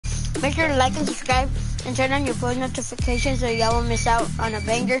Make sure to like and subscribe and turn on your post notifications so y'all won't miss out on a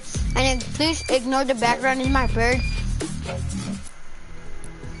banger. And then please ignore the background. It's my bird.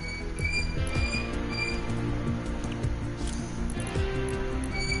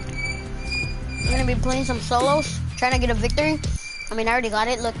 I'm gonna be playing some solos, trying to get a victory. I mean, I already got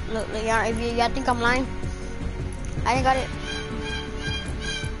it. Look, yeah, if y'all think I'm lying, I didn't got it.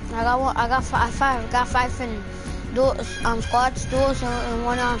 I got one. I got five. I got 5 in duos, squads, duos, and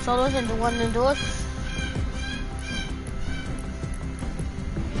 1 on solos, and 1 in duos.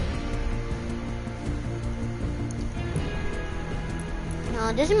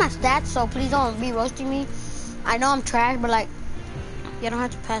 This is my stats, so please don't be roasting me. I know I'm trash, but like, you don't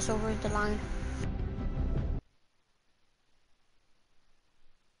have to pass over the line.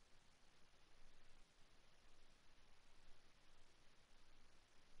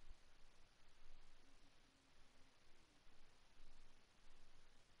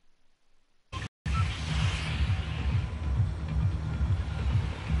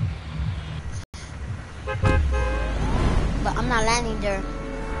 But I'm not landing there.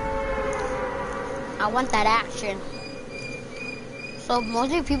 I want that action. So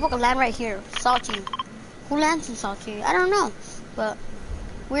mostly people can land right here. Salty. Who lands in Salty? I don't know. But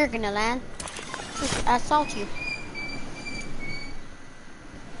we're gonna land at Salty.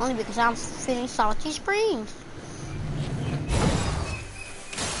 Only because I'm feeling Salty Springs.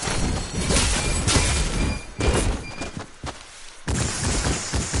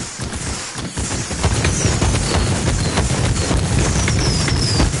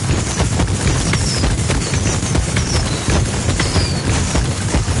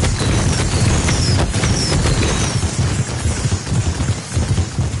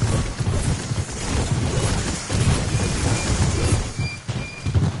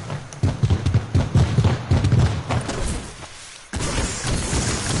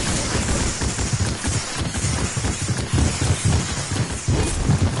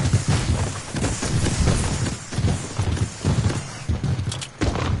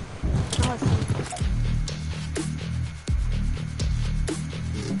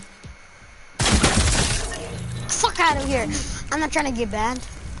 Out of here. I'm not trying to get banned.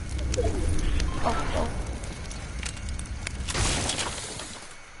 Oh.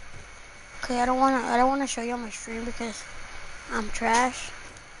 Okay, I don't wanna show you on my stream because I'm trash.